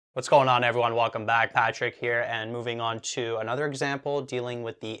What's going on, everyone? Welcome back. Patrick here, and moving on to another example dealing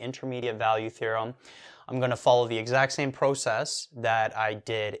with the intermediate value theorem. I'm going to follow the exact same process that I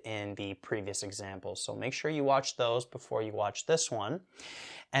did in the previous example. So make sure you watch those before you watch this one.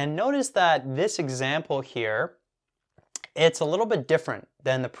 And notice that this example here, it's a little bit different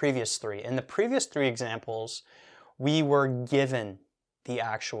than the previous three. In the previous three examples, we were given the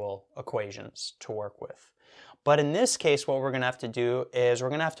actual equations to work with. But in this case, what we're going to have to do is we're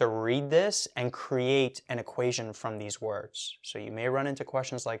going to have to read this and create an equation from these words. So you may run into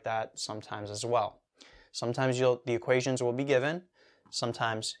questions like that sometimes as well. Sometimes the equations will be given,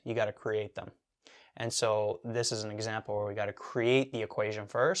 sometimes you got to create them. And so this is an example where we got to create the equation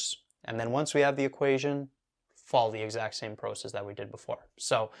first, and then once we have the equation, follow the exact same process that we did before.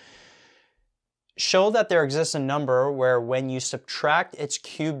 So show that there exists a number where when you subtract its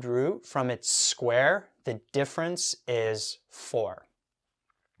cubed root from its square, the difference is 4.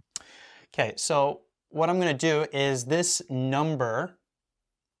 Okay, so what I'm going to do is this number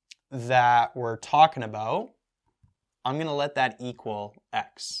that we're talking about, I'm going to let that equal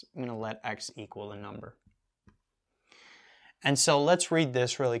x. I'm going to let x equal a number. And so let's read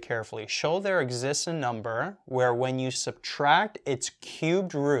this really carefully. Show there exists a number where when you subtract its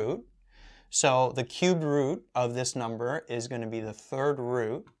cubed root, so the cubed root of this number is going to be the third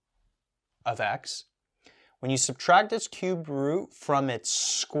root of x. When you subtract its cubed root from its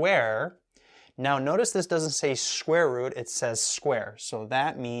square, now notice this doesn't say square root, it says square. So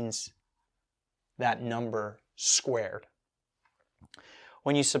that means that number squared.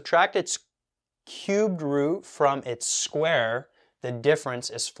 When you subtract its cubed root from its square, the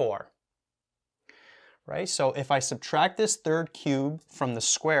difference is 4. Right? So if I subtract this third cube from the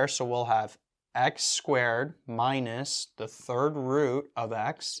square, so we'll have x squared minus the third root of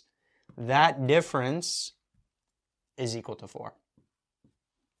x, that difference is equal to 4.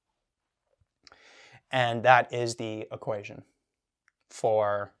 And that is the equation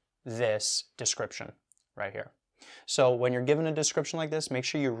for this description right here. So when you're given a description like this, make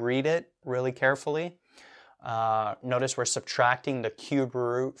sure you read it really carefully. Notice we're subtracting the cube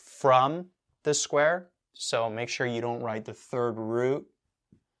root from the square. So make sure you don't write the third root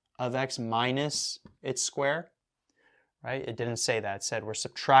of x minus its square. Right? It didn't say that. It said we're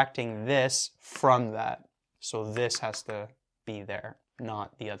subtracting this from that. So this has to be there,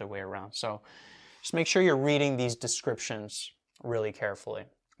 not the other way around. So just make sure you're reading these descriptions really carefully.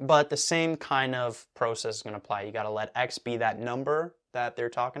 But the same kind of process is going to apply. You got to let x be that number that they're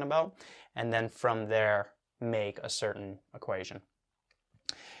talking about, and then from there make a certain equation.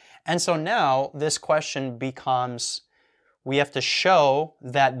 And so now this question becomes, we have to show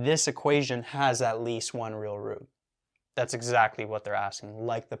that this equation has at least one real root. That's exactly what they're asking,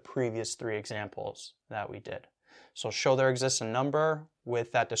 like the previous three examples that we did. So show there exists a number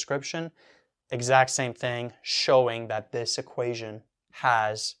with that description. Exact same thing, showing that this equation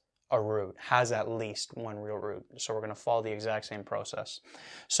has a root, has at least one real root. So we're going to follow the exact same process.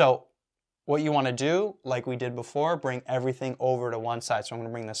 So what you want to do, like we did before, bring everything over to one side. So I'm going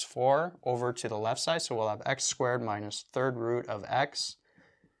to bring this 4 over to the left side. So we'll have x squared minus third root of x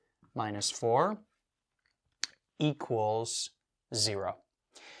minus 4 equals 0.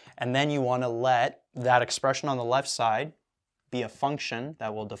 And then you want to let that expression on the left side be a function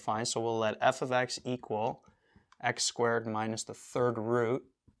that we'll define. So we'll let f of x equal x squared minus the third root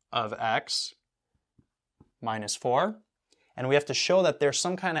of x minus 4. And we have to show that there's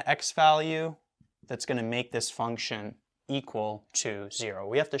some kind of x value that's going to make this function equal to 0.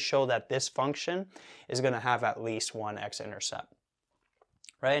 We have to show that this function is going to have at least one x-intercept.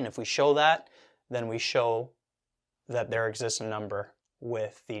 Right? And if we show that, then we show that there exists a number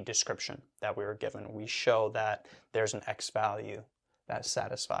with the description that we were given. We show that there's an x value that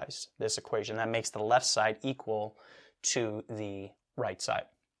satisfies this equation. That makes the left side equal to the right side.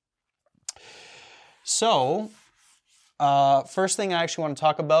 So, first thing I actually want to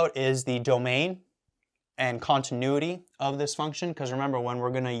talk about is the domain and continuity of this function, because remember, when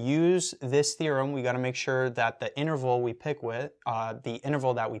we're going to use this theorem, we got to make sure that the interval we pick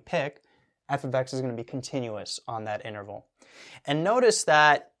f of x is going to be continuous on that interval. And notice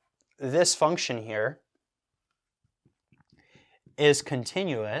that this function here is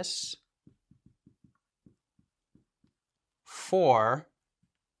continuous for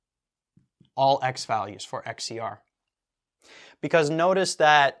all x values, for xcr. Because notice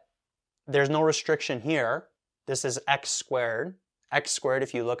that there's no restriction here. This is x squared. X squared,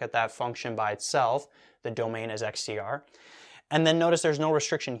 if you look at that function by itself, the domain is xcr. And then notice there's no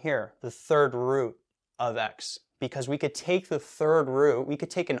restriction here, the third root of x. Because we could take the third root, we could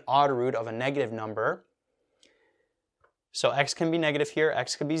take an odd root of a negative number, So x can be negative here,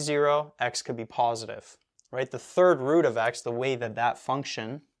 x could be 0, x could be positive, right? The third root of x, the way that that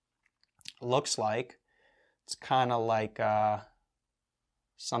function looks like, it's kind of like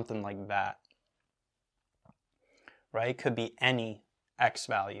something like that, right? Could be any x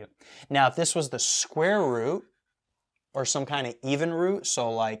value. Now, if this was the square root or some kind of even root,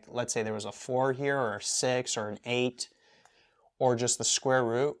 so like let's say there was a 4 here or a 6 or an 8, or just the square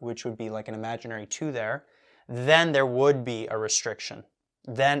root, which would be like an imaginary 2 there, then there would be a restriction.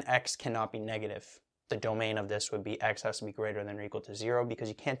 Then x cannot be negative. The domain of this would be x has to be greater than or equal to 0, because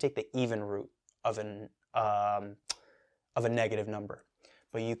you can't take the even root of a negative number,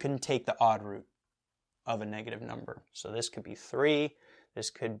 but you can take the odd root of a negative number. So this could be 3, this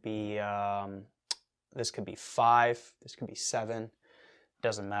could be 5, this could be 7,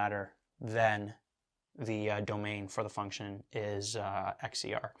 doesn't matter. Then the domain for the function is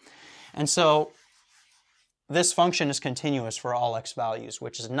XER. And so this function is continuous for all x values,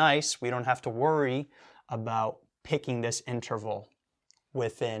 which is nice. We don't have to worry about picking this interval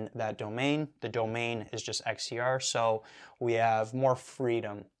within that domain. The domain is just XER, so we have more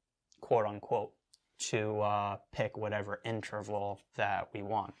freedom, quote unquote, to pick whatever interval that we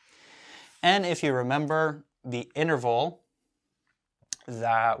want. And if you remember, the interval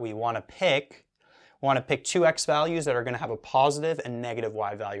that we want to pick two x values that are going to have a positive and negative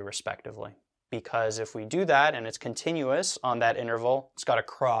y value respectively. Because if we do that and it's continuous on that interval, it's got to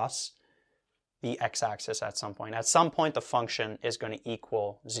cross the x-axis at some point. At some point, the function is going to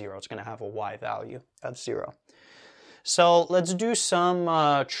equal 0. It's going to have a y value of 0. So let's do some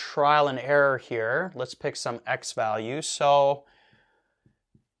trial and error here. Let's pick some x values. So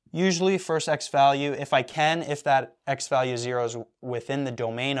usually first x value, if that x value 0 is within the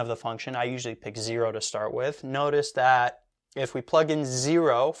domain of the function, I usually pick 0 to start with. Notice that if we plug in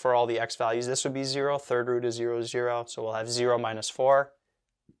 0 for all the x values, this would be 0. Third root of 0 is 0. So we'll have 0 minus 4,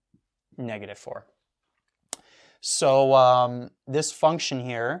 negative 4. So this function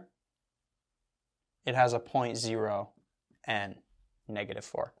here, it has a point 0 and negative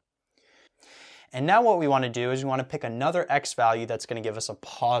 4. And now what we want to do is we want to pick another x value that's going to give us a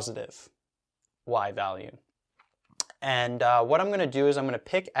positive y value. And what I'm going to do is I'm going to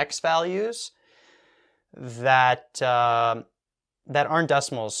pick x values that aren't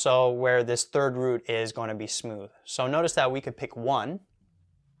decimals, so where this third root is going to be smooth. So notice that we could pick 1.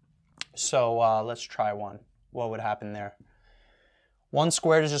 So let's try 1. What would happen there? 1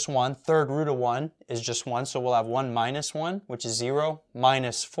 squared is just 1. Third root of 1 is just 1. So we'll have 1 minus 1, which is 0.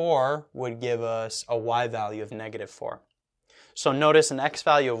 Minus 4 would give us a y value of negative 4. So notice an x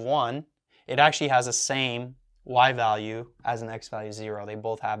value of 1, it actually has the same y value as an x value 0. They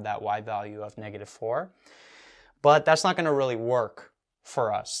both have that y value of negative 4. But that's not going to really work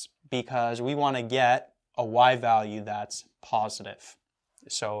for us because we want to get a y value that's positive.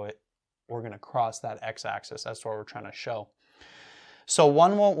 So we're going to cross that x-axis. That's what we're trying to show. So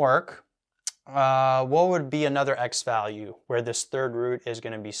 1 won't work. What would be another x value where this third root is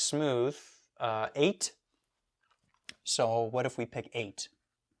going to be smooth? 8. So what if we pick 8?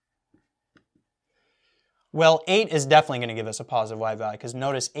 Well, 8 is definitely going to give us a positive y value because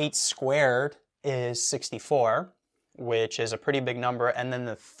notice 8 squared is 64, which is a pretty big number. And then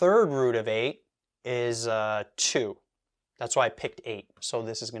the third root of 8 is 2. That's why I picked 8. So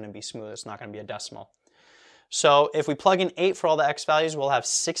this is going to be smooth. It's not going to be a decimal. So if we plug in 8 for all the x values, we'll have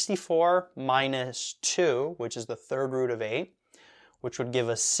 64 minus 2, which is the third root of 8, which would give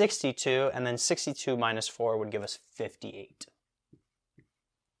us 62. And then 62 minus 4 would give us 58.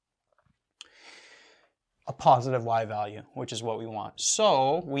 A positive y value, which is what we want.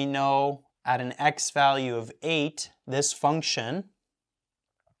 So we know at an x value of 8, this function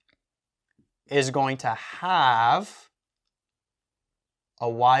is going to have a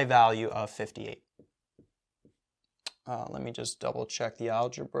y value of 58. Let me just double check the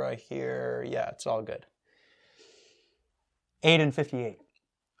algebra here. Yeah, it's all good. 8 and 58.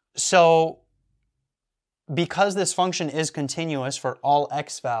 So because this function is continuous for all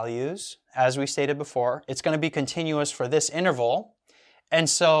x values, as we stated before, it's going to be continuous for this interval. And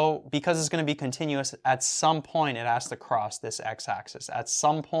so because it's going to be continuous, at some point it has to cross this x-axis. At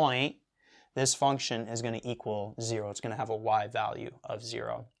some point, this function is going to equal 0. It's going to have a y value of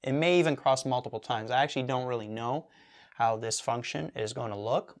 0. It may even cross multiple times. I actually don't really know how this function is going to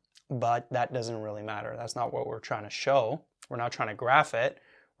look, but that doesn't really matter. That's not what we're trying to show. We're not trying to graph it.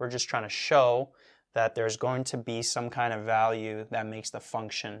 We're just trying to show that there's going to be some kind of value that makes the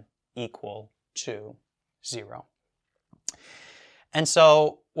function equal to 0. And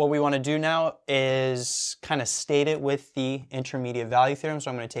so what we want to do now is kind of state it with the intermediate value theorem.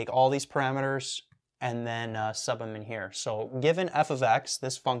 So I'm going to take all these parameters and then sub them in here. So given f of x,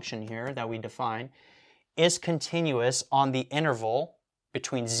 this function here that we define, is continuous on the interval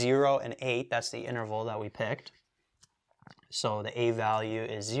between 0 and 8. That's the interval that we picked. So the a value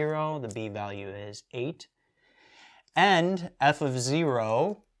is 0, the b value is 8. And f of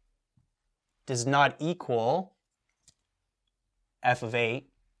 0 does not equal f of 8,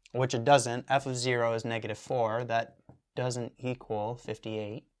 which it doesn't. F of 0 is -4. That doesn't equal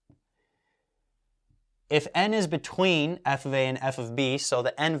 58. If n is between f of a and f of b, so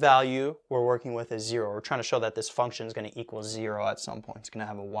the n value we're working with is 0. We're trying to show that this function is going to equal 0 at some point. It's going to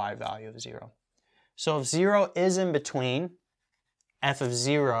have a y value of 0. So if 0 is in between f of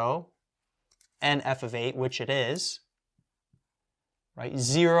 0 and f of 8, which it is, right?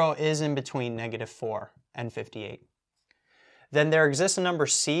 0 is in between -4 and 58. Then there exists a number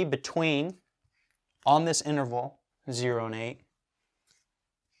c between, on this interval, 0 and 8,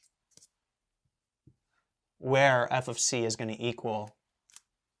 where f of c is going to equal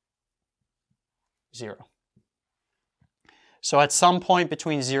 0. So at some point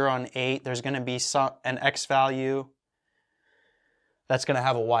between 0 and 8, there's going to be an x value that's going to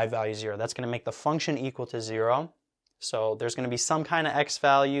have a y value 0. That's going to make the function equal to 0. So there's going to be some kind of x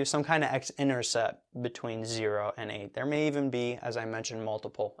value, some kind of x-intercept between 0 and 8. There may even be, as I mentioned,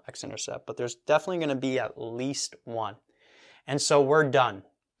 multiple x-intercept, but there's definitely going to be at least one. And so we're done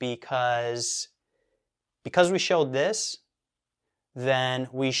because we showed this, then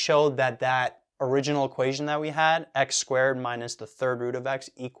we showed that original equation that we had, x squared minus the third root of x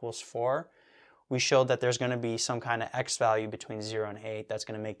equals 4. We showed that there's going to be some kind of x value between 0 and 8 that's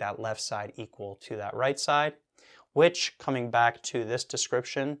going to make that left side equal to that right side, which, coming back to this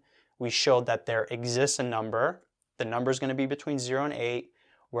description, we showed that there exists a number. The number is going to be between 0 and 8,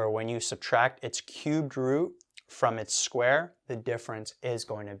 where when you subtract its cubed root from its square, the difference is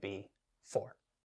going to be 4.